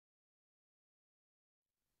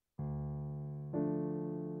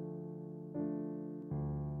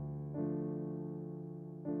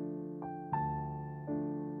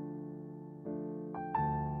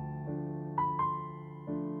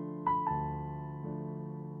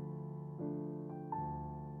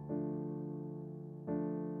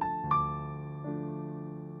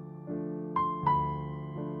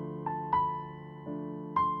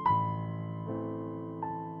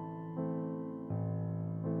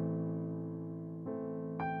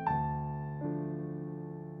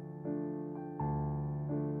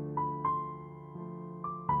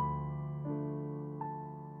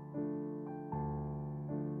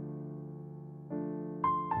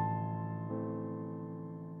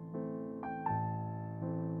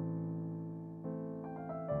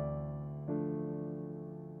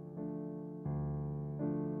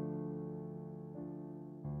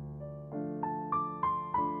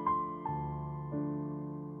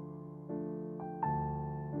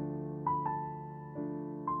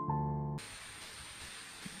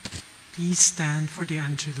Please stand for the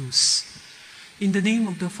Angelus. In the name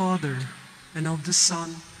of the Father, and of the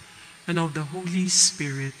Son, and of the Holy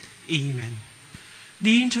Spirit. Amen.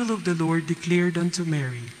 The angel of the Lord declared unto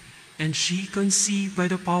Mary, and she conceived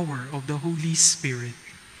by the power of the Holy Spirit.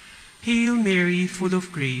 Hail Mary, full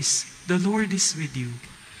of grace, the Lord is with you.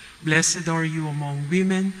 Blessed are you among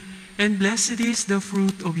women, and blessed is the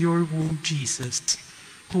fruit of your womb, Jesus.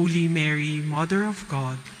 Holy Mary, Mother of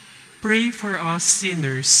God, pray for us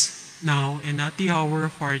sinners, now and at the hour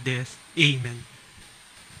of our death. Amen.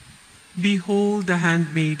 Behold the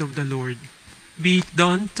handmaid of the Lord. Be it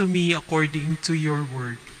done to me according to your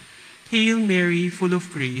word. Hail Mary, full of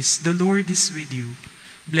grace, the Lord is with you.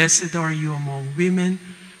 Blessed are you among women,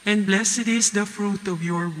 and blessed is the fruit of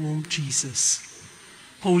your womb, Jesus.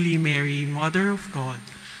 Holy Mary, Mother of God,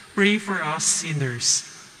 pray for us sinners,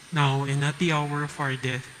 now and at the hour of our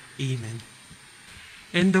death. Amen.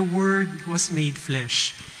 And the Word was made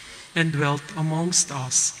flesh, and dwelt amongst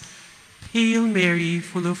us. Hail Mary,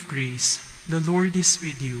 full of grace, the Lord is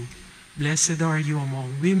with you. Blessed are you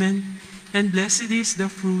among women, and blessed is the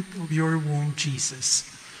fruit of your womb, Jesus.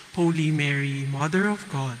 Holy Mary, Mother of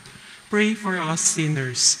God, pray for us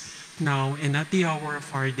sinners, now and at the hour of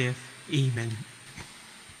our death. Amen.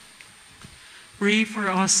 Pray for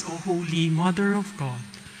us, O Holy Mother of God,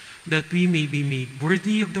 that we may be made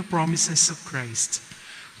worthy of the promises of Christ.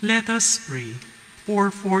 Let us pray.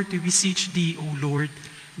 Pour forth, we beseech thee, O Lord,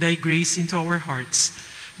 thy grace into our hearts,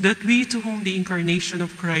 that we, to whom the incarnation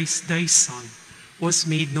of Christ, thy Son, was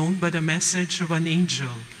made known by the message of an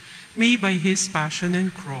angel, may by his passion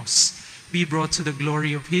and cross be brought to the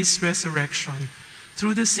glory of his resurrection,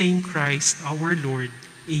 through the same Christ our Lord.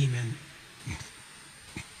 Amen.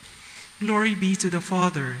 Glory be to the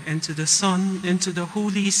Father, and to the Son, and to the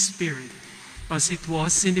Holy Spirit, as it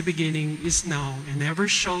was in the beginning, is now, and ever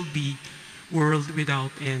shall be, world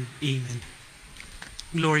without end. Amen.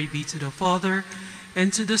 Glory be to the Father,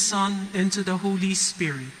 and to the Son, and to the Holy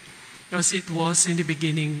Spirit, as it was in the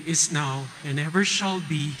beginning, is now, and ever shall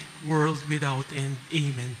be, world without end.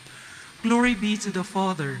 Amen. Glory be to the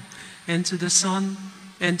Father, and to the Son,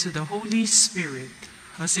 and to the Holy Spirit,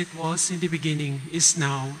 as it was in the beginning, is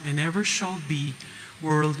now, and ever shall be,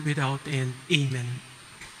 world without end. Amen.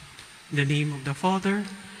 In the name of the Father,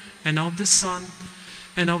 and of the Son,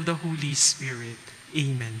 and of the Holy Spirit.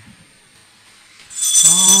 Amen.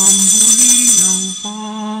 Sambuhin ng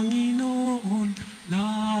Panginoon,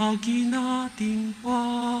 lagi nating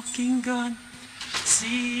pakinggan.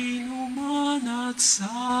 Sino man at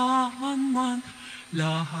saan man,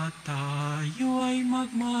 lahat tayo ay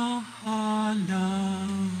magmahalan.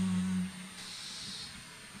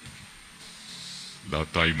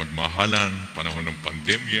 Lahat tayo magmahalan, panahon ng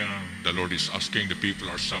pandemya. The Lord is asking the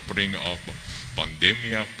people are suffering of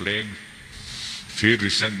pandemia, plague, fear,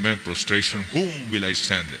 resentment, frustration. Whom will I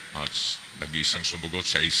send? As nag-isang sumugot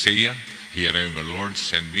sa Isaiah, here I am, the Lord,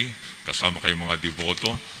 send me. Kasama kayo mga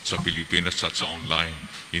devoto sa Pilipinas at sa online.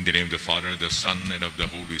 In the name of the Father, the Son, and of the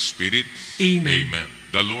Holy Spirit. Amen. Amen.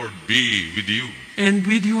 The Lord be with you. And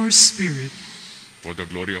with your spirit. For the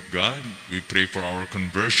glory of God, we pray for our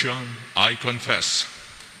conversion. I confess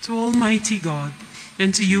To Almighty God,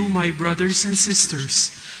 and to you, my brothers and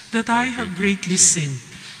sisters, that I have greatly sinned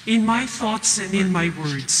in my thoughts and in my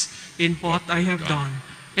words, in what I have done,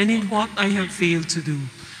 and in what I have failed to do,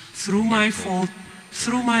 through my fault,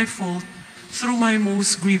 through my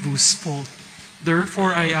most grievous fault.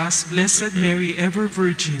 Therefore I ask Blessed Mary, ever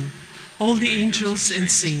Virgin, all the angels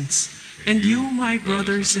and saints, and you, my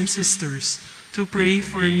brothers and sisters, to pray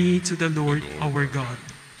for me to the Lord our God.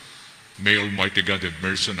 May Almighty God have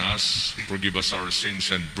mercy on us, forgive us our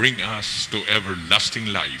sins, and bring us to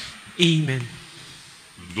everlasting life. Amen.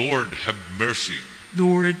 Lord, have mercy.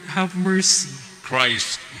 Lord, have mercy.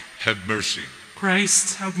 Christ, have mercy.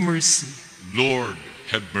 Christ, have mercy. Lord,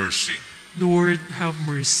 have mercy. Lord, have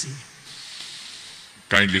mercy.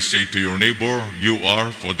 Kindly say to your neighbor, you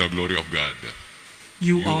are for the glory of God.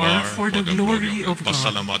 You are for the glory of God.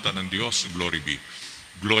 Pasalamatan ng Diyos, glory be.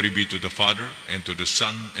 Glory be to the Father, and to the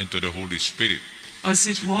Son, and to the Holy Spirit. As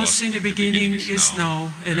it was in the beginning, is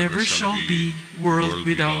now, and ever shall be, world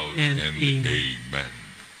without end. Amen. Amen.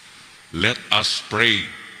 Let us pray.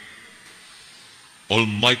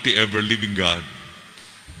 Almighty ever-living God,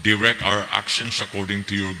 direct our actions according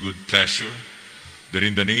to your good pleasure, that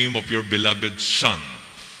in the name of your beloved Son,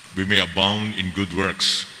 we may abound in good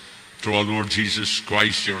works. Through our Lord Jesus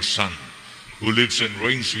Christ, your Son, who lives and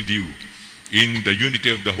reigns with you in the unity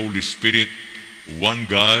of the Holy Spirit, one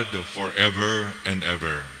God, forever and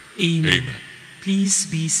ever. Amen. Amen. Please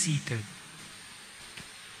be seated.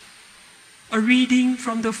 A reading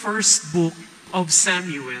from the first book of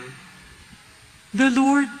Samuel. The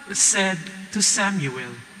Lord said to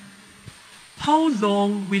Samuel, "How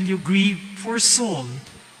long will you grieve for Saul,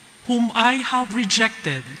 whom I have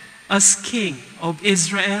rejected as king of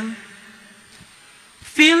Israel?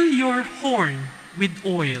 Fill your horn with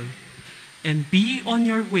oil and be on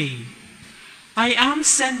your way. I am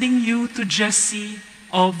sending you to Jesse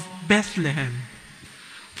of Bethlehem,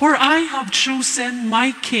 for I have chosen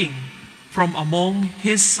my king from among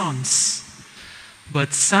his sons."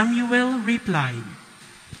 But Samuel replied,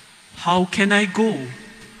 "How can I go?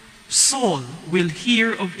 Saul will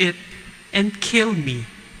hear of it and kill me."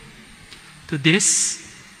 To this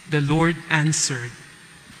the Lord answered,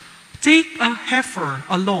 "Take a heifer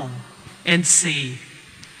along and say,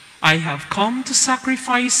 'I have come to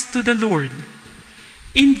sacrifice to the Lord.'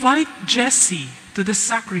 Invite Jesse to the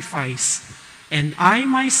sacrifice, and I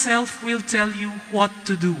myself will tell you what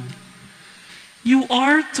to do. You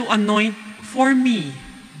are to anoint for me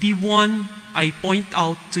the one I point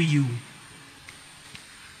out to you."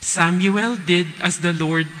 Samuel did as the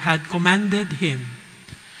Lord had commanded him.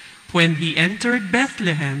 When he entered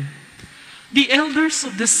Bethlehem, the elders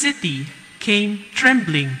of the city came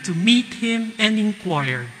trembling to meet him and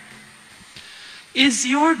inquired, "Is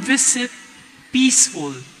your visit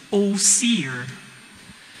peaceful, O seer?"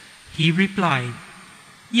 He replied,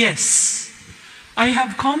 "Yes, I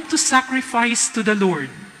have come to sacrifice to the Lord.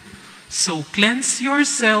 So cleanse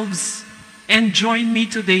yourselves and join me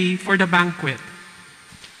today for the banquet."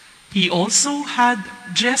 He also had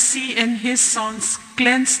Jesse and his sons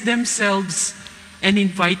cleanse themselves and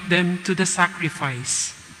invite them to the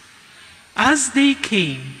sacrifice. As they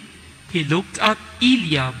came, he looked at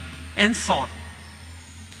Eliab and thought,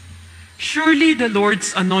 "Surely the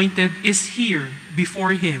Lord's anointed is here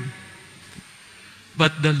before him."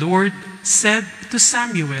 But the Lord said to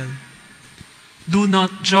Samuel, "Do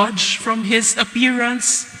not judge from his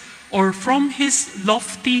appearance or from his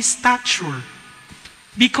lofty stature,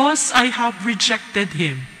 because I have rejected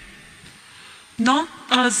him. Not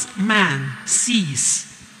as man sees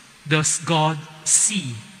does God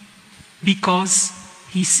see, because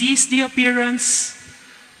he sees the appearance,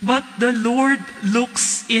 but the Lord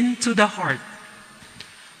looks into the heart."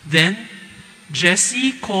 Then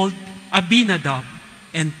Jesse called Abinadab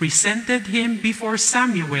and presented him before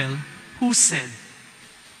Samuel, who said,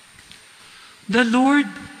 "The Lord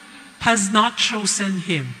has not chosen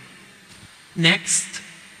him." Next,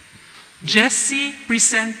 Jesse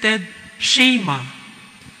presented Shammah,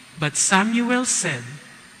 but Samuel said,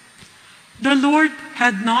 "The Lord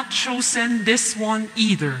had not chosen this one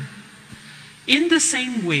either." In the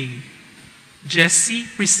same way, Jesse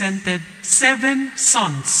presented 7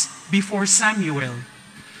 sons before Samuel,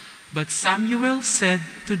 but Samuel said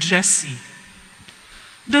to Jesse,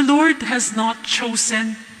 "The Lord has not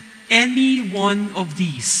chosen any one of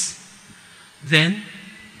these." Then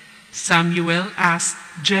Samuel asked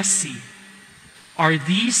Jesse, "Are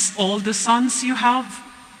these all the sons you have?"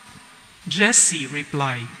 Jesse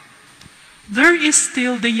replied, "There is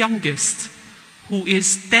still the youngest, who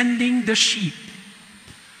is tending the sheep."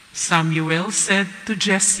 Samuel said to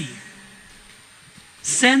Jesse,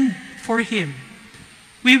 "Send for him.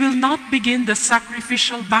 We will not begin the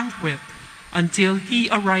sacrificial banquet until he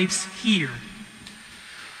arrives here."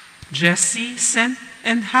 Jesse sent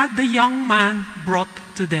and had the young man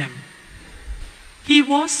brought to them. He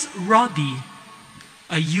was ruddy,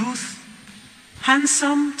 a youth,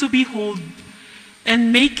 handsome to behold,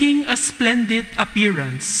 and making a splendid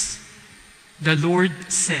appearance. The Lord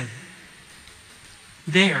said,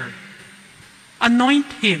 "There,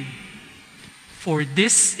 anoint him, for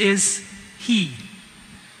this is he."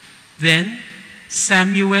 Then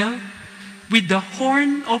Samuel, with the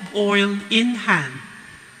horn of oil in hand,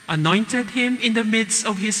 anointed him in the midst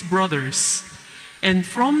of his brothers. And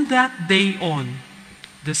from that day on,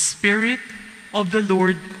 the Spirit of the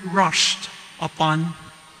Lord rushed upon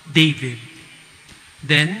David.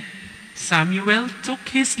 Then Samuel took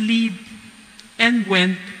his leave and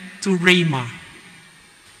went to Ramah.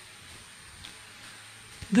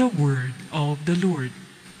 The word of the Lord.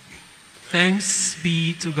 Thanks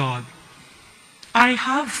be to God. I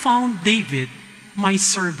have found David, my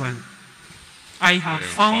servant. I have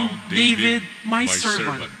found David, my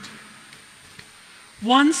servant.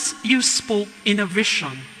 Once you spoke in a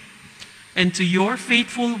vision, and to your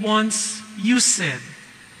faithful ones you said,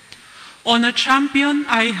 "On a champion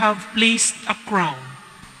I have placed a crown.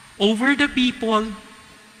 Over the people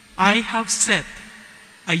I have set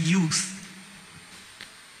a youth."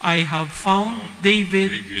 I have found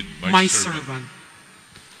David, my servant.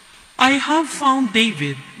 I have found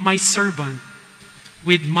David, my servant.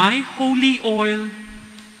 With my holy oil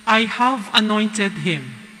I have anointed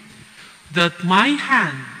him. that my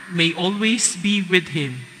hand may always be with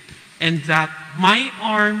him, and that my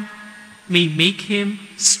arm may make him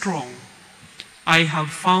strong. I have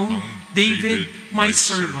found David, my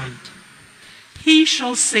servant. He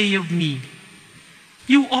shall say of me,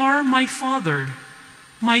 You are my Father,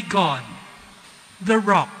 my God, the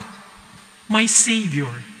rock, my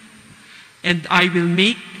Savior, and I will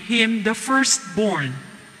make him the firstborn,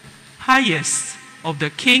 highest of the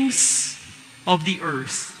kings of the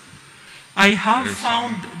earth. I have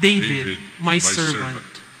found David, my servant.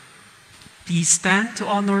 Please stand to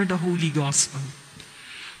honor the Holy Gospel.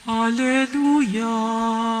 Alleluia,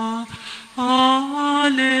 Alleluia,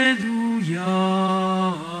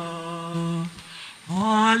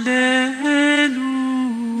 Alleluia.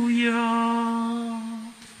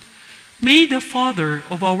 May the Father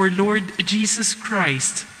of our Lord Jesus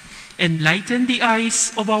Christ enlighten the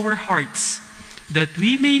eyes of our hearts, that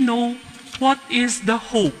we may know what is the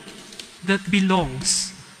hope that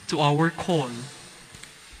belongs to our call.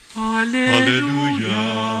 Alleluia,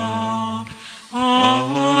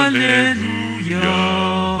 Alleluia,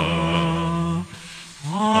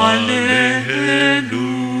 Alleluia.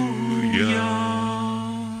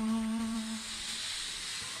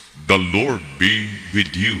 The Lord be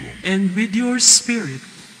with you. And with your spirit.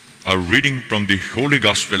 A reading from the Holy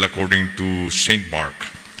Gospel according to St. Mark.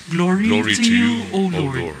 Glory to you, O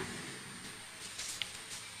Lord.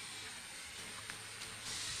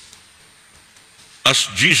 As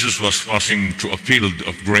Jesus was passing through a field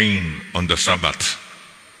of grain on the Sabbath,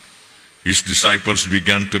 his disciples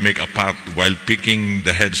began to make a path while picking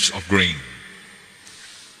the heads of grain.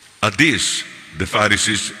 At this, the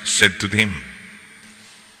Pharisees said to him,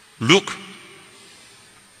 Look,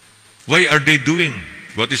 why are they doing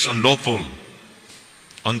what is unlawful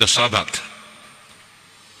on the Sabbath?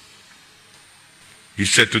 He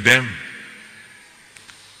said to them,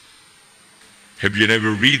 Have you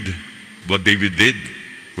never read what David did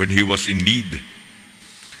when he was in need,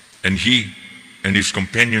 and he and his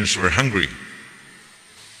companions were hungry?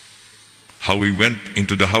 How he went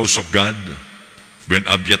into the house of God when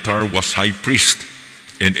Abiathar was high priest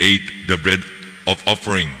and ate the bread of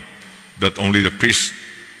offering that only the priest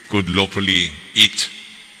could lawfully eat,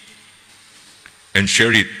 and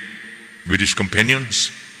share it with his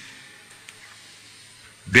companions.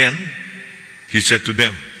 Then he said to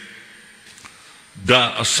them,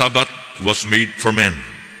 The Sabbath was made for men,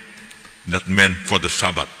 not men for the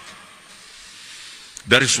Sabbath.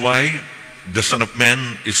 That is why the Son of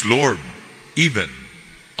Man is Lord, even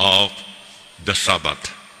of the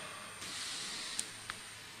Sabbath.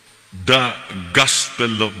 The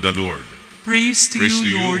Gospel of the Lord. Praise to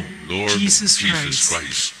you, Lord, Jesus Jesus Christ.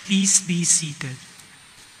 Christ. Please be seated.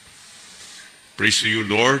 Praise to you,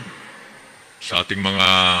 Lord, sa ating mga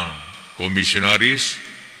commissionaries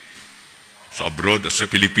sa abroad at sa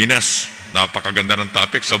Pilipinas. Napakaganda ng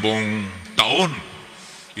topic sa buong taon.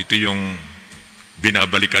 Ito yung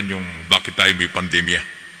binabalikan yung bakit tayo may pandemya.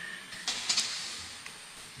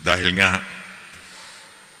 Dahil nga,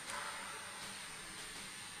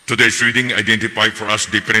 today's reading identify for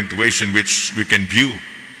us different ways in which we can view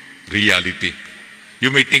reality.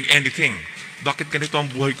 You may think anything. Bakit ganito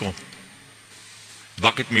ang buhay ko?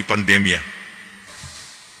 Bakit may pandemya?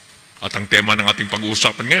 At ang tema ng ating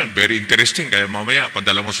pag-uusapan ngayon, very interesting. Kaya mamaya,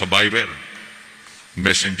 padala mo sa Bible,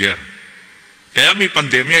 Messenger. Kaya may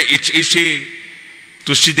pandemya, it's easy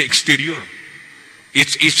to see the exterior.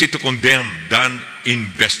 It's easy to condemn than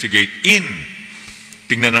investigate in.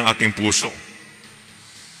 Tingnan ang ating puso.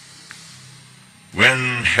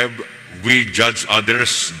 When have we judged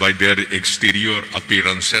others by their exterior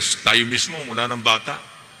appearances? Tayo mismo, mula ng bata,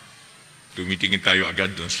 tumitingin tayo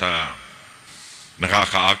agad dun sa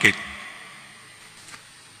nakakaakit.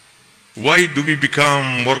 Why do we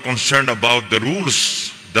become more concerned about the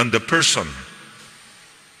rules than the person?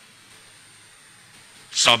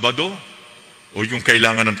 Sabado o yung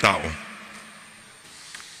kailangan ng tao?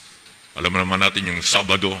 Alam naman natin yung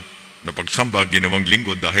Sabado na pagsamba, ginawang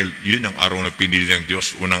linggo dahil yun ang araw na pinili ng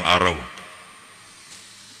Diyos, unang araw.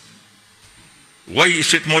 Why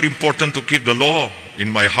is it more important to keep the law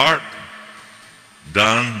in my heart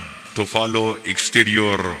than to follow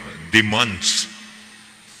exterior demands?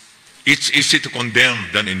 It's easy to condemn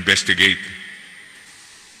than investigate.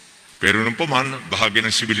 Pero nung paman, bahagi ng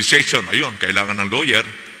civilization, ayun, kailangan ng lawyer,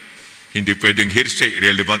 hindi pwedeng hearsay,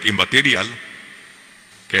 irrelevant, immaterial,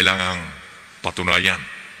 kailangang patunayan.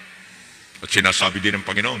 At sinasabi din ng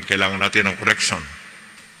Panginoon, kailangan natin ng correction.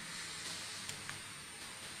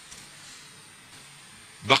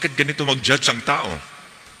 Bakit ganito mag-judge ang tao?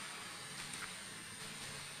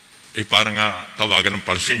 Parang tawagan ng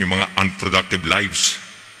pansin yung mga unproductive lives.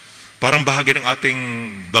 Parang bahagi ng ating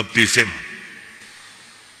baptism.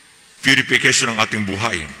 Purification ng ating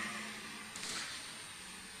buhay.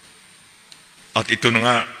 At ito na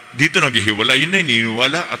nga, dito naghihiwala, yun na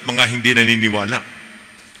naniniwala at mga hindi naniniwala.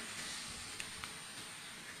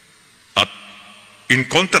 At in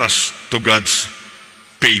contrast to God's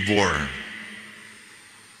favor,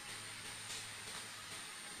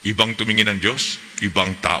 ibang tumingin ng Diyos,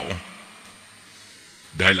 ibang tao.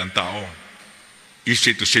 Dahil ang tao,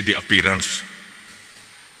 easy to see the appearance.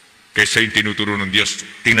 Kaysa yung tinuturo ng Diyos,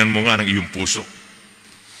 tingnan mo nga ng iyong puso.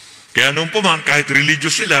 Kaya noon po man, kahit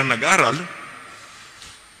religious sila, nag-aral,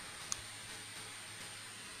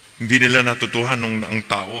 hindi nila natutuhan nung ang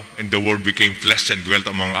tao and the word became flesh and dwelt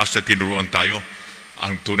among us at tinuruan tayo.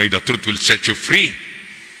 Ang tunay, the truth will set you free.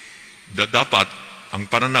 Dapat, ang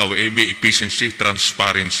pananaw ay may efficiency,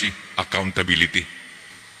 transparency, accountability.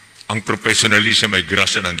 Ang professionalism ay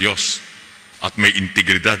grasya ng Diyos at may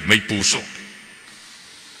integridad, may puso.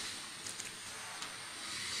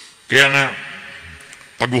 Kaya nga,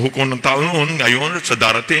 paghuhukom ng tao noon, ngayon sa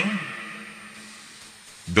darating,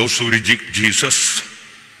 those who reject Jesus,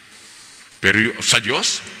 pero sa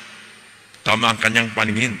Diyos, tama ang kanyang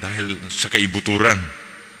paningin dahil sa kaibuturan.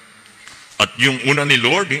 At yung una ni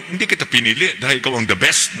Lord, hindi kita pinili dahil ikaw ang the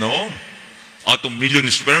best, no? Out of million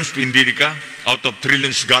sperms, pinili ka. Out of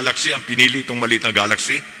trillions galaxy, ang pinili itong maliit na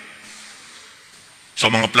galaxy. Sa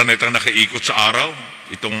mga planetang nakaikot sa araw,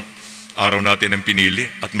 itong araw natin ang pinili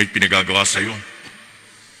at may pinagagawa sa iyo.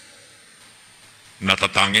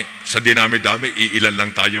 Natatangi. Sa dinami-dami, iilan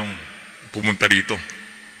lang tayong pumunta rito.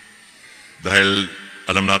 Dahil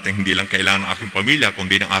alam natin hindi lang kailangan ng aking pamilya,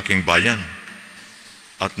 kundi ng aking bayan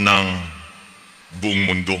at ng buong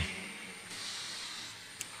mundo.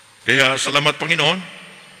 Kaya salamat Panginoon.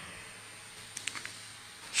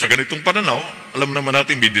 Sa ganitong pananaw, alam naman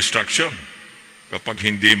natin may distraction kapag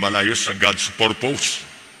hindi malayo sa God's purpose.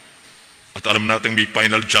 At alam natin may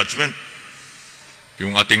final judgment,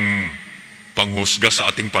 yung ating panghusga sa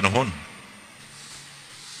ating panahon.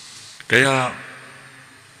 Kaya,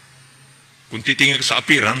 kung titingin ka sa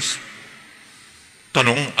appearance,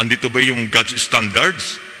 tanong, andito ba yung God's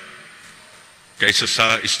standards kaysa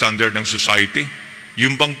sa standard ng society?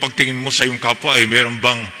 Yung bang pagtingin mo sa yung kapwa ay meron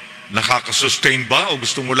bang nakakasustain ba o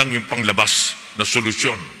gusto mo lang yung panglabas na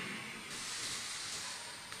solusyon?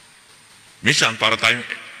 Minsan, para tayong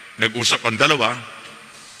nag-usap ang dalawa,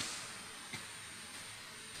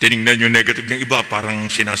 tinignan yung negative ng iba, parang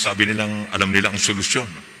sinasabi nilang alam nila ang solusyon.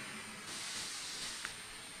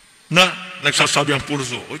 Na nagsasabi ang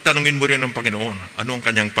puso, tanungin mo rin ang Panginoon, ano ang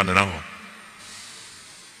kanyang pananaw?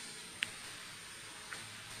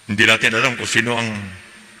 Hindi natin alam kung sino ang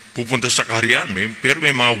pupunta sa kaharian, pero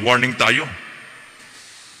may mga warning tayo.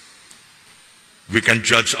 We can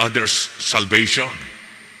judge others' salvation.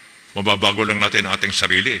 Mababago lang natin ang ating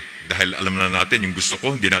sarili dahil alam na natin yung gusto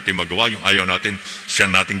ko, hindi natin magawa, yung ayaw natin, siya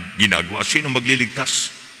natin ginagawa. Sino magliligtas?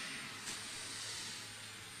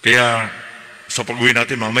 Kaya, sa pag-uwi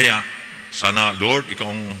natin mamaya, sana, Lord, ikaw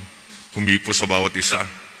ang humipo sa bawat isa.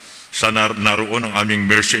 Sana naroon ang aming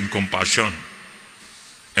mercy and compassion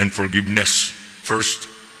and forgiveness first.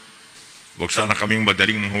 Huwag sana kaming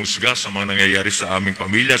madaling manghusga sa mga nangyayari sa aming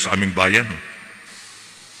pamilya, sa aming bayan.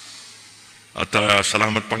 At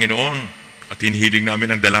salamat Panginoon at hinihiling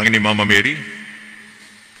namin ang dalangin ni Mama Mary,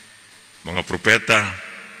 mga propeta.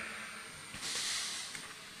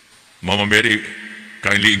 Mama Mary,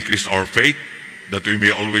 kindly increase our faith that we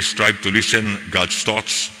may always strive to listen God's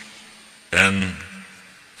thoughts and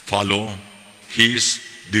follow His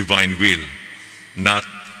divine will, not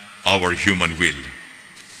our human will.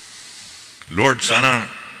 Lord,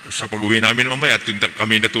 sana sa pag-uwi namin mamaya at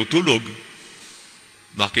kami natutulog,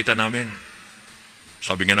 makita namin,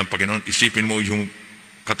 sabi nga ng Panginoon, isipin mo yung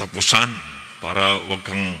katapusan para wag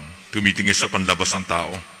kang tumitingin sa panlabas ng tao.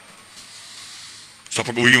 Sa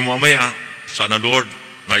pag-uwi mo mamaya, sana Lord,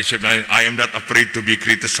 maisip na, I am not afraid to be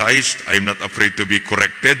criticized. I am not afraid to be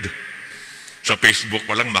corrected. Sa Facebook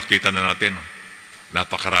pa lang, makita na natin.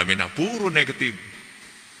 Napakarami na. Puro negative.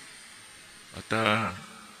 At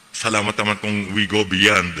salamat naman kung we go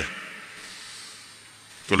beyond.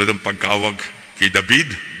 Tulad ng pagkawag kay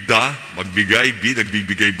David, magbigay,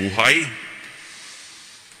 nagbibigay buhay.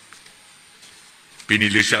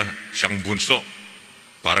 Pinili siyang bunso.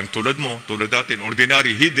 Parang tulad mo, tulad natin,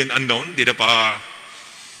 ordinary, hidden, unknown, hindi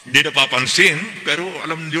na papansin, pero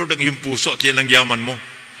alam niyo ang iyong puso at yan ang yaman mo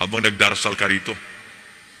habang nagdarasal ka rito.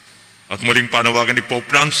 At muling panawagan ni Pope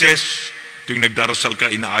Francis, tuwing nagdarasal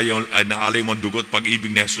ka, inaalay mo ang dugot,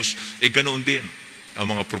 pag-ibig ni Jesus, ganoon din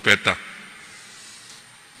ang mga propeta,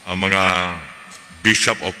 ang mga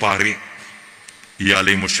bishop o pari,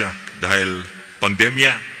 ialay mo siya dahil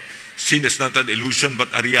pandemya. Sin is not an illusion but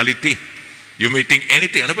a reality. You may think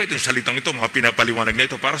anything. Ano ba itong salitang ito? Mga pinapaliwanag na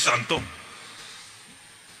ito. Para saan to?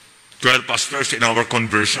 12 pastors in our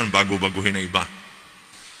conversion bago-baguhin ang iba.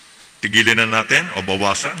 Tigilin na natin o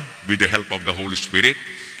bawasan with the help of the Holy Spirit.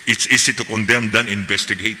 It's easy to condemn than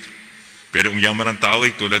investigate. Pero ang yaman ng tao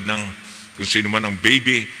ay tulad ng kung sino man ang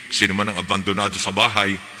baby, sino man ang abandonado sa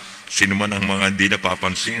bahay, sino man ang mga hindi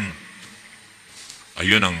napapansin.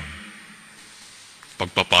 Ayun ang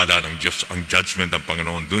pagpapala ng Diyos, ang judgment ng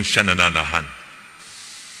Panginoon. Doon siya nananahan.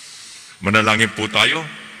 Manalangin po tayo.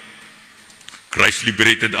 Christ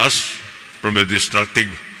liberated us from the destructive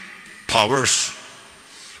powers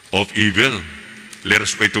of evil. Let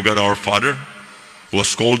us pray to God our Father, who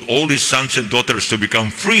has called all His sons and daughters to become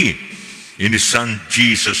free in His Son,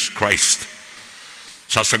 Jesus Christ.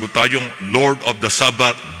 Sasagot tayong, Lord of the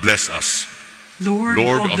Sabbath, bless us.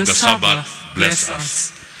 Lord of the Sabbath, bless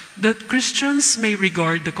us. That Christians may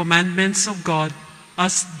regard the commandments of God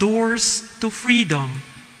as doors to freedom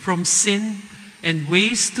from sin and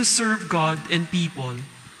ways to serve God and people.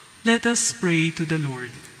 Let us pray to the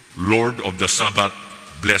Lord. Lord of the Sabbath,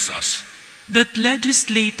 bless us. That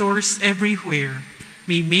legislators everywhere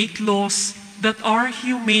may make laws that are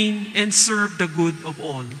humane and serve the good of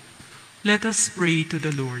all. Let us pray to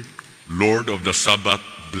the Lord. Lord of the Sabbath,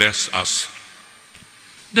 bless us.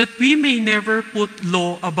 That we may never put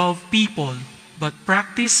law above people, but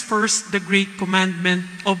practice first the great commandment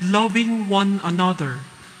of loving one another.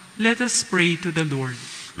 Let us pray to the Lord.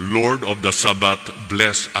 Lord of the Sabbath,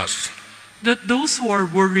 bless us. That those who are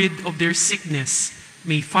worried of their sickness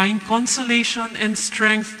may find consolation and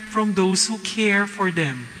strength from those who care for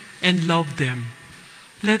them and love them.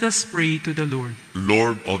 Let us pray to the Lord.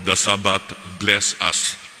 Lord of the Sabbath, bless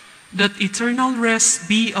us. That eternal rest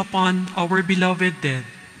be upon our beloved dead.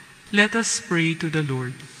 Let us pray to the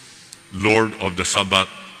Lord. Lord of the Sabbath,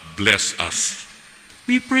 bless us.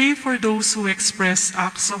 We pray for those who express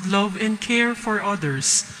acts of love and care for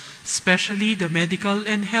others, especially the medical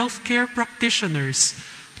and healthcare practitioners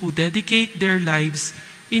who dedicate their lives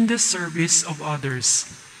in the service of others.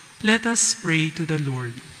 Let us pray to the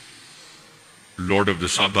Lord. Lord of the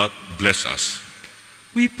Sabbath, bless us.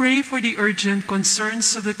 We pray for the urgent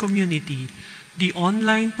concerns of the community, the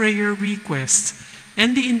online prayer requests,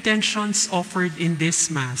 and the intentions offered in this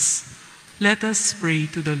Mass. Let us pray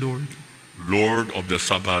to the Lord. Lord of the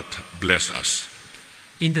Sabbath, bless us.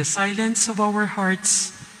 In the silence of our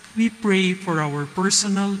hearts, we pray for our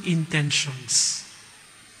personal intentions.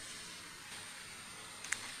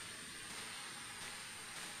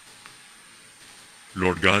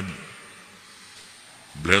 Lord God,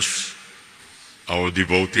 bless our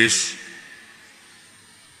devotees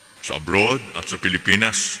sa abroad at sa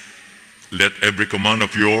Pilipinas. Let every command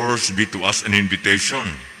of yours be to us an invitation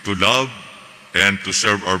to love and to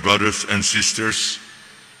serve our brothers and sisters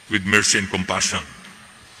with mercy and compassion,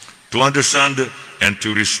 to understand and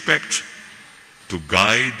to respect, to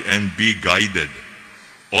guide and be guided,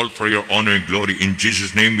 all for your honor and glory. In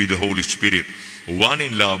Jesus' name with the Holy Spirit, one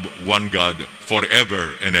in love, one God,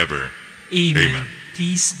 forever and ever. Amen.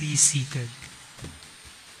 Please be seated.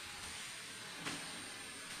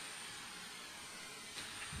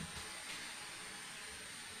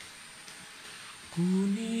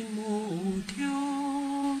 Kunin mo, O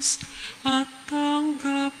Diyos, at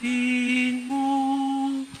tanggapin mo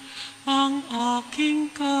ang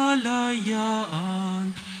aking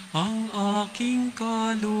kalayaan, ang aking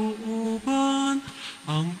kalooban,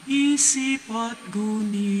 ang isip at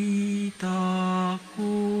gunita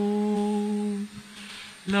ko.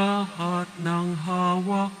 Lahat ng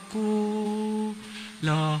hawak ko,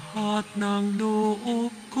 lahat ng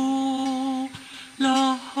loob ko,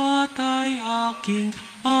 lahat ay aking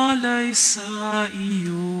alay sa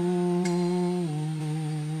iyo.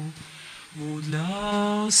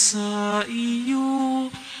 Mula sa iyo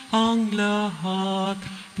ang lahat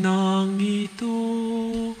ng ito.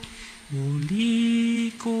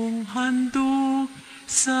 Muli kong handog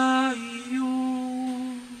sa iyo.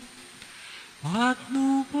 At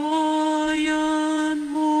nubayan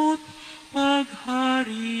mo't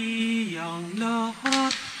paghariang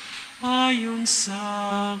lahat ayon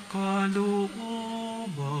sa kalooban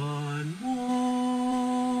mo.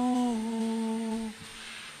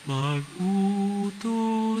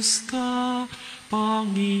 Mag-utos ka,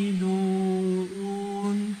 Panginoon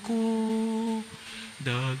ko,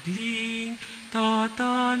 dagling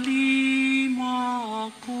tatalima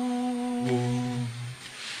ako.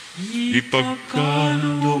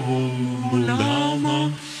 Ipagkaloob mo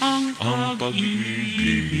lamang ang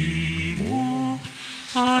pag-ibig mo,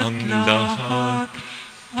 at lahat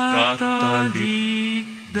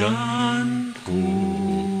tatalikdan pinagmasdan ko.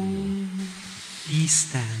 Please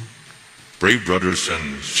stand. Pray, brothers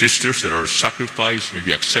and sisters, that our sacrifice may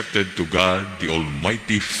be accepted to God, the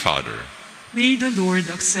Almighty Father. May the Lord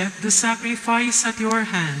accept the sacrifice at your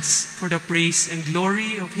hands for the praise and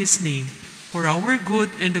glory of His name, for our good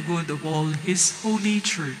and the good of all His holy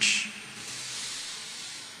church.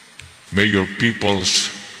 May your people's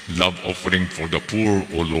love offering for the poor,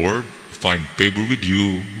 O Lord, find favor with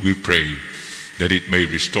you, we pray, that it may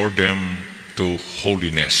restore them to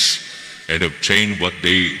holiness and obtain what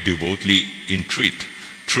they devotedly entreat.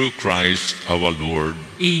 Through Christ our Lord.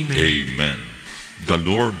 Amen. Amen. The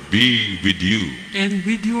Lord be with you. And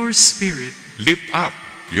with your spirit, Lift up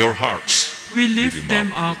your hearts. we lift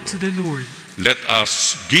them up to the Lord. Let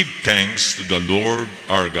us give thanks to the Lord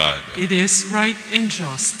our God. It is right and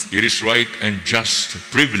just. It is right and just,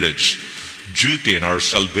 privilege, duty, and our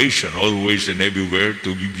salvation, always and everywhere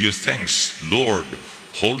to give you thanks, Lord,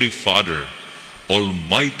 Holy Father,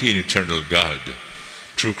 Almighty and eternal God,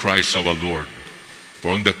 through Christ our Lord.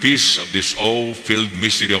 For in the peace of this all-filled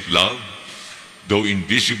mystery of love, though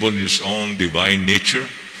invisible in His own divine nature,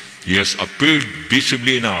 He has appeared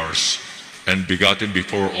visibly in ours, and begotten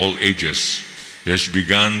before all ages. He has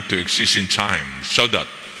begun to exist in time, so that,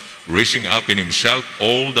 raising up in Himself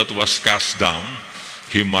all that was cast down,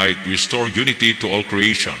 He might restore unity to all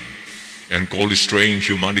creation, and call His straying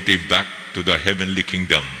humanity back to the heavenly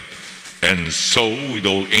kingdom. And so, with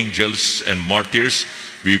all angels and martyrs,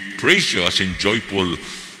 we praise you as in joyful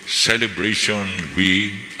celebration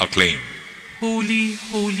we acclaim. Holy,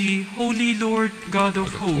 holy, holy Lord God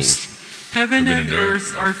of hosts, heaven and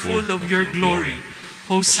earth are full of your glory.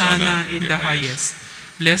 Hosanna in the highest.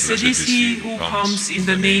 Blessed is he who comes in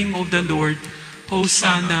the name of the Lord.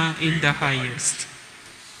 Hosanna in the highest.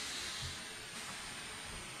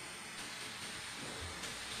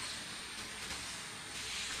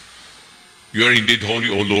 You are indeed holy,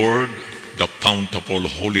 O Lord, the fount of all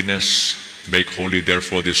holiness. Make holy,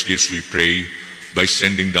 therefore, these gifts, we pray, by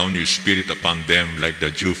sending down your Spirit upon them like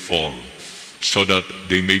the dew fall, so that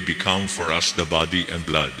they may become for us the body and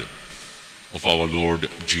blood of our Lord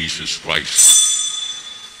Jesus Christ.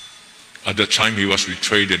 At the time He was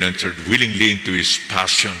betrayed and entered willingly into His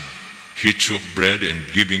passion, He took bread and,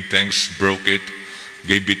 giving thanks, broke it,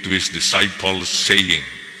 gave it to His disciples, saying,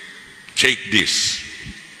 "Take this,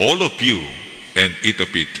 all of you, and eat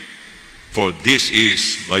of it, for this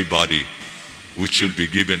is my body, which will be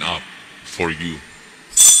given up for you."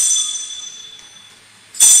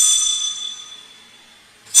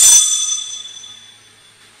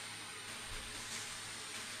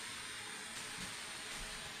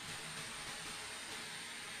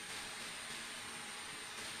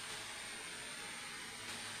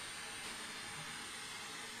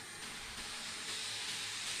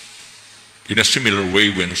 In a similar way,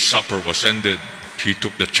 when supper was ended, He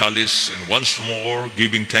took the chalice and once more,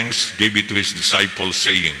 giving thanks, gave it to His disciples,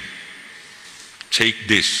 saying,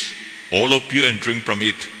 "Take this, all of you, and drink from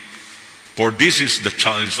it, for this is the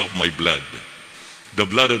chalice of my blood, the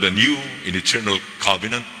blood of the new and eternal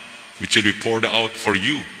covenant, which will be poured out for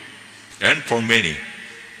you and for many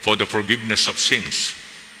for the forgiveness of sins.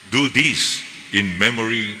 Do this in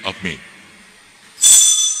memory of me."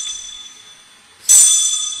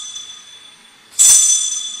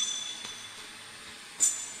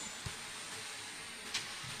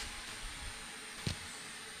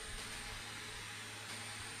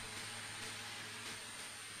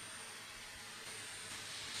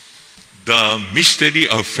 The mystery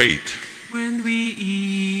of faith. When we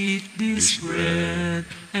eat this bread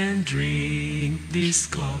and drink this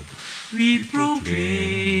cup, we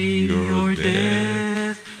proclaim your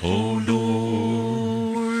death, O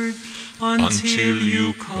Lord, until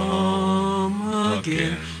you come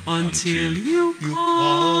again. Until you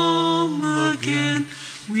come again,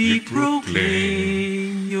 we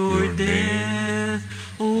proclaim your death,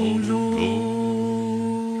 O Lord.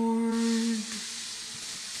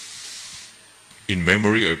 In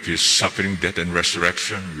memory of His suffering, death, and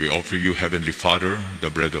resurrection, we offer you, Heavenly Father, the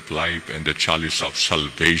bread of life and the chalice of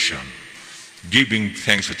salvation, giving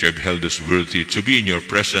thanks that you have held us worthy to be in your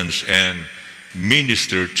presence and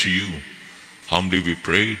minister to you. Humbly we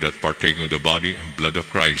pray that, partaking of the body and blood of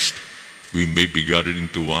Christ, we may be gathered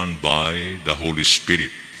into one by the Holy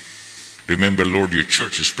Spirit. Remember, Lord, your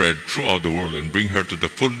church is spread throughout the world, and bring her to the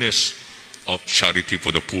fullness of charity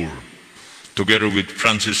for the poor. Together with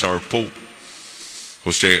Francis, our Pope,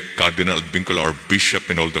 Jose Cardinal Bincol, our Bishop,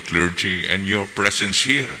 and all the clergy, and your presence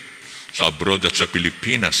here, sa abroad at sa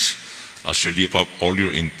Pilipinas, as you lift up all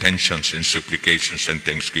your intentions and supplications and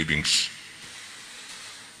thanksgivings.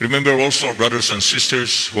 Remember also our brothers and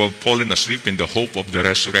sisters who have fallen asleep in the hope of the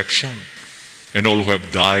resurrection, and all who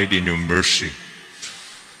have died in your mercy.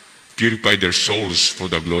 Purify their souls for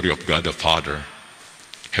the glory of God the Father.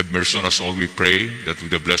 Have mercy on us all, we pray, that with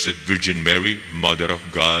the Blessed Virgin Mary, Mother of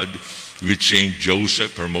God, with Saint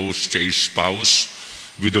Joseph, her most chaste spouse,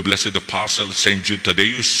 with the blessed apostle Saint Jude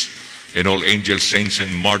Thaddeus, and all angels, saints,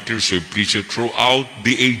 and martyrs who have preached throughout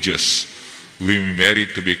the ages, we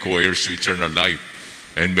merit to be co-heirs to eternal life,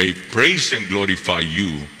 and may praise and glorify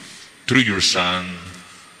you through your Son,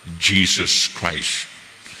 Jesus Christ.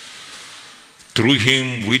 Through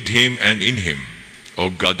him, with him, and in him, O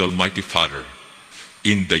God Almighty Father,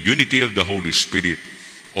 in the unity of the Holy Spirit,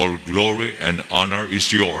 all glory and honor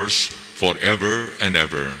is yours forever and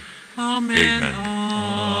ever. Amen.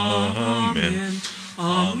 Amen. Amen.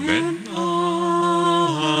 Amen.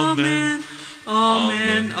 Amen.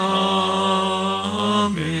 Amen.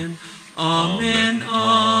 Amen. Amen.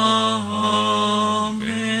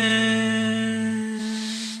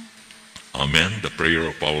 Amen. The prayer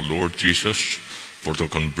of our Lord Jesus for the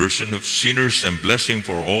conversion of sinners and blessing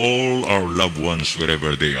for all our loved ones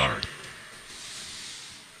wherever they are.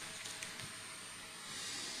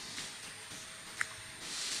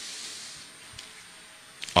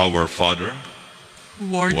 Our Father,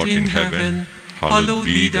 Who art in heaven, hallowed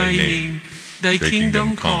be thy name. Thy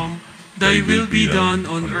kingdom come, thy will be done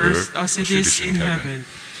on earth as it is in heaven.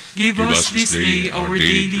 Give us this day our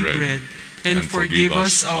daily bread, and forgive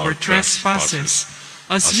us our trespasses,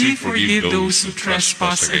 as we forgive those who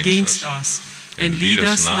trespass against us. And lead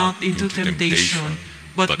us not into temptation,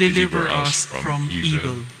 but deliver us from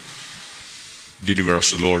evil. Deliver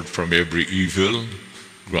us, Lord, from every evil.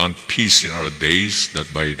 Grant peace in our days,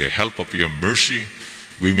 that by the help of your mercy,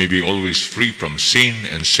 we may be always free from sin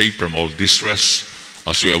and safe from all distress,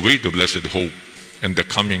 as we await the blessed hope and the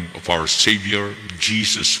coming of our Savior,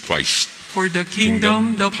 Jesus Christ. For the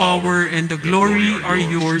kingdom, the power, and the glory are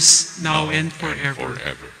yours, now and forever.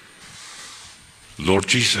 Lord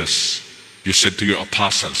Jesus, you said to your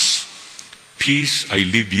apostles, "Peace I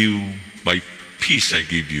leave you, my peace I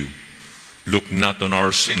give you. Look not on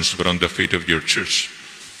our sins, but on the faith of your church,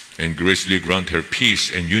 and graciously grant her peace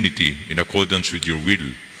and unity in accordance with your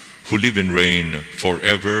will, who live and reign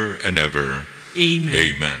forever and ever." Amen.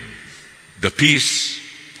 Amen. The peace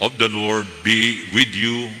of the Lord be with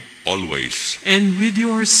you always. And with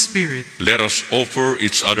your spirit. Let us offer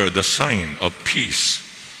each other the sign of peace.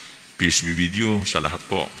 Peace be with you sa lahat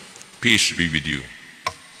po. Peace be with you.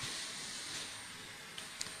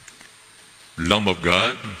 Lamb of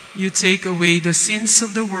God, you take away the sins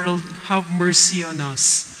of the world, have mercy on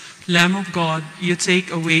us. Lamb of God, you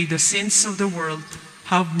take away the sins of the world,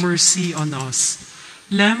 have mercy on us.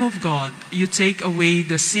 Lamb of God, you take away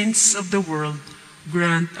the sins of the world,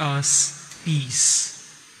 grant us peace.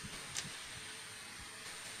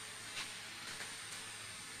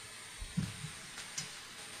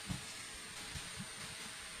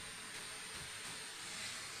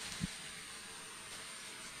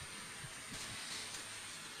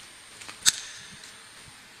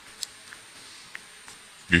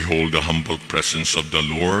 behold the humble presence of the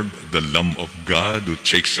Lord, the Lamb of God who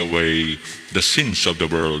takes away the sins of the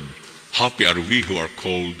world. Happy are we who are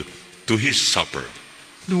called to his supper.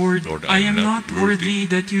 Lord, I am not worthy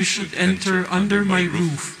that you should enter under my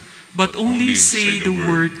roof, but only say the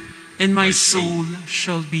word, and my soul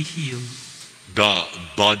shall be healed. The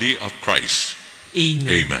body of Christ. Amen.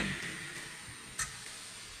 Amen.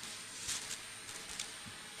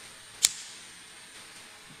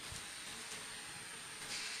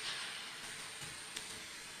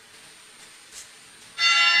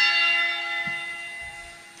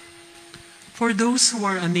 For those who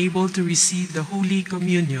are unable to receive the Holy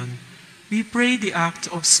Communion, we pray the act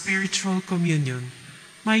of spiritual communion.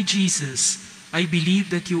 My Jesus, I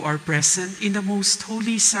believe that you are present in the most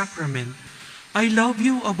holy sacrament. I love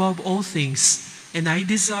you above all things, and I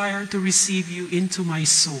desire to receive you into my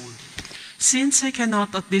soul. Since I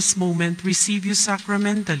cannot at this moment receive you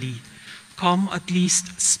sacramentally, come at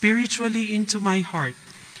least spiritually into my heart.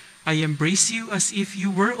 I embrace you as if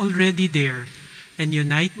you were already there, and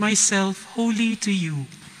unite myself wholly to you.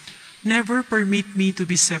 Never permit me to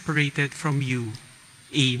be separated from you.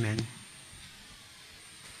 Amen.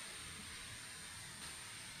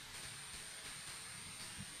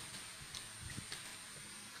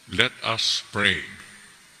 Let us pray.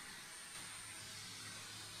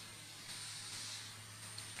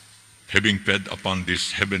 Having fed upon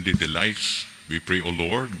these heavenly delights, we pray, O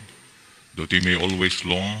Lord, that we may always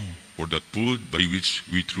long for that food by which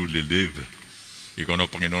we truly live. Ikaw na,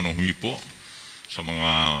 Panginoon, ang humipo sa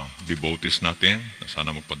mga devotees natin na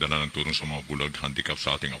sana magpadala ng tulong sa mga bulag handicap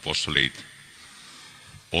sa ating apostolate.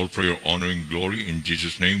 All for your honor and glory in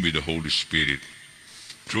Jesus' name with the Holy Spirit.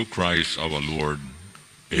 Through Christ our Lord.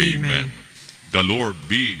 Amen. The Lord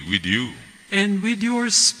be with you. And with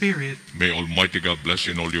your spirit. May Almighty God bless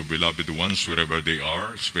you and all your beloved ones wherever they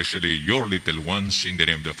are, especially your little ones, in the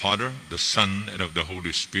name of the Father, the Son, and of the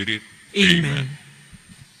Holy Spirit. Amen.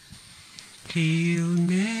 Hail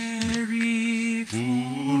Mary,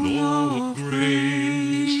 full of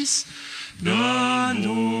grace, the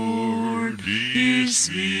Lord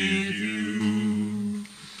is with you.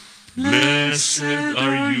 Blessed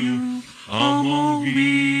are you among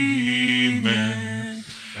women,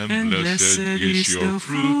 and blessed is the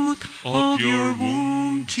fruit of your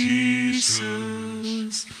womb,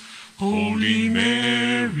 Jesus. Holy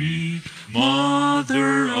Mary,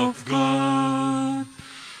 Mother of God,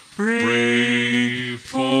 pray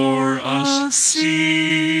for us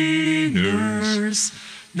sinners,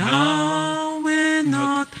 now and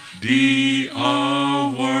at the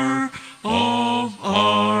hour of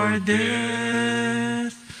our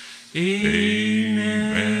death.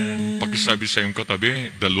 Amen. Pakisabi sa iyong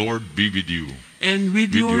katabi, the Lord be with you. And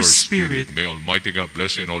with your spirit. May Almighty God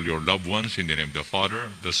bless you and all your loved ones in the name of the Father,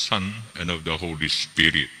 the Son, and of the Holy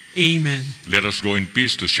Spirit. Amen. Let us go in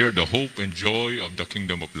peace to share the hope and joy of the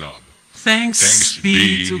kingdom of love. Thanks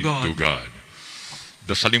be to God.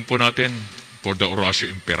 Dasalin po natin for the Oratio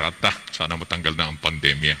Imperata. Sana matanggal na ang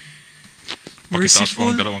pandemya. Pakitaas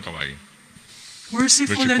po ang dalawang kamay.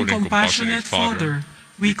 Merciful and compassionate Father,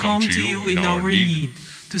 we come to you in our need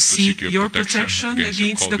to seek your protection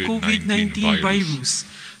against the COVID-19 virus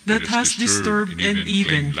that has disturbed and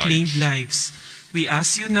even claimed lives. We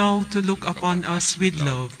ask you now to look upon us with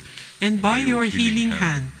love, and by your healing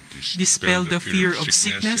hand, dispel the fear of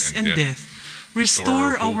sickness and death,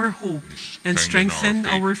 restore our hope, and strengthen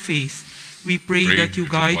our faith. We pray that you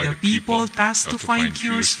guide the people tasked to find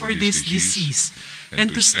cures for this disease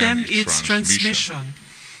and to stem its transmission.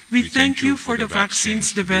 We thank you for the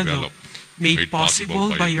vaccines developed, made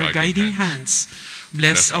possible by your guiding hands.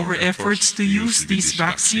 Bless our efforts to use these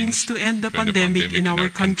vaccines to end the pandemic in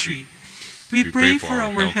our country. We pray for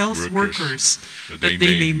our health workers, that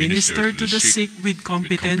they may minister to the sick with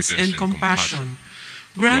competence and compassion.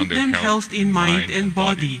 Grant them health in mind and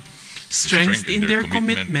body, strength in their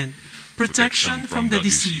commitment, protection from the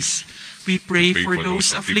disease. We pray for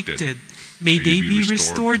those afflicted. May they be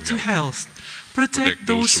restored to health. Protect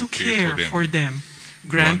those who care for them.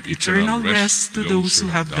 Grant eternal rest to those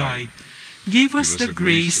who have died. Give us the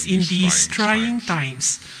grace in these trying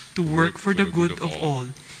times to work for the good of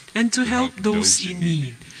all and to help those in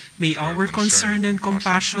need. May our concern and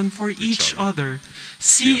compassion for each other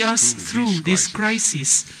see us through this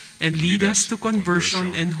crisis and lead us to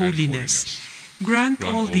conversion and holiness. Grant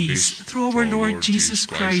all these through our Lord Jesus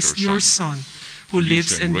Christ, your Son, who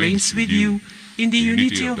lives and reigns with you in the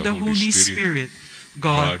unity of the Holy Spirit,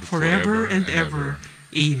 God forever and ever.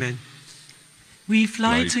 Amen. We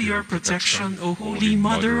fly to your protection, O Holy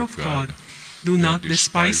Mother of God. Do not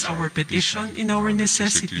despise our petition in our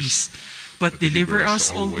necessities, but deliver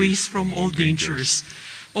us always from all dangers.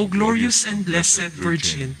 O glorious and blessed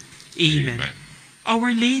Virgin. Amen.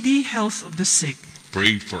 Our Lady, health of the sick,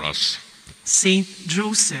 Pray for us. Saint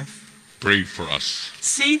Joseph, Pray for us.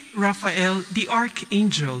 Saint Raphael the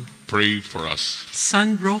Archangel, Pray for us.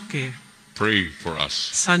 San Roque, Pray for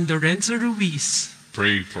us. San Lorenzo Ruiz,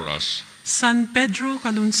 Pray for us. San Pedro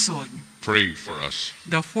Calunsod, Pray for us.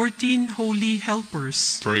 the 14 Holy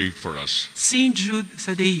Helpers, Pray for us. Saint Jude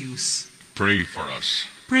Thaddeus, Pray for us.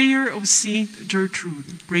 prayer of Saint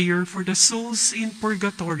Gertrude, prayer for the souls in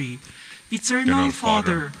purgatory. Eternal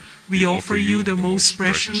Father, we offer you the most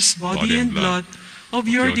precious body and blood of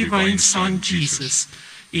your divine Son Jesus,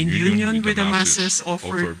 in union with the masses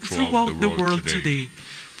offered throughout the world today,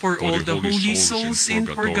 for all the holy souls in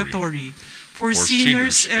purgatory, for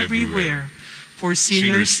sinners everywhere, for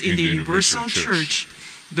sinners in the universal church,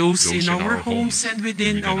 those in our homes and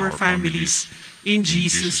within our families, in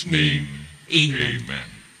Jesus' name. Amen. Amen.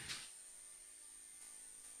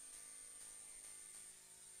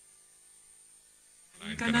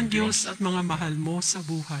 Ka ng Diyos at mga mahal mo sa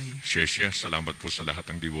buhay. Shesha, salamat po sa lahat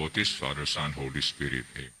ng devotees, Father, Son, Holy Spirit.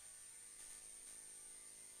 Amen.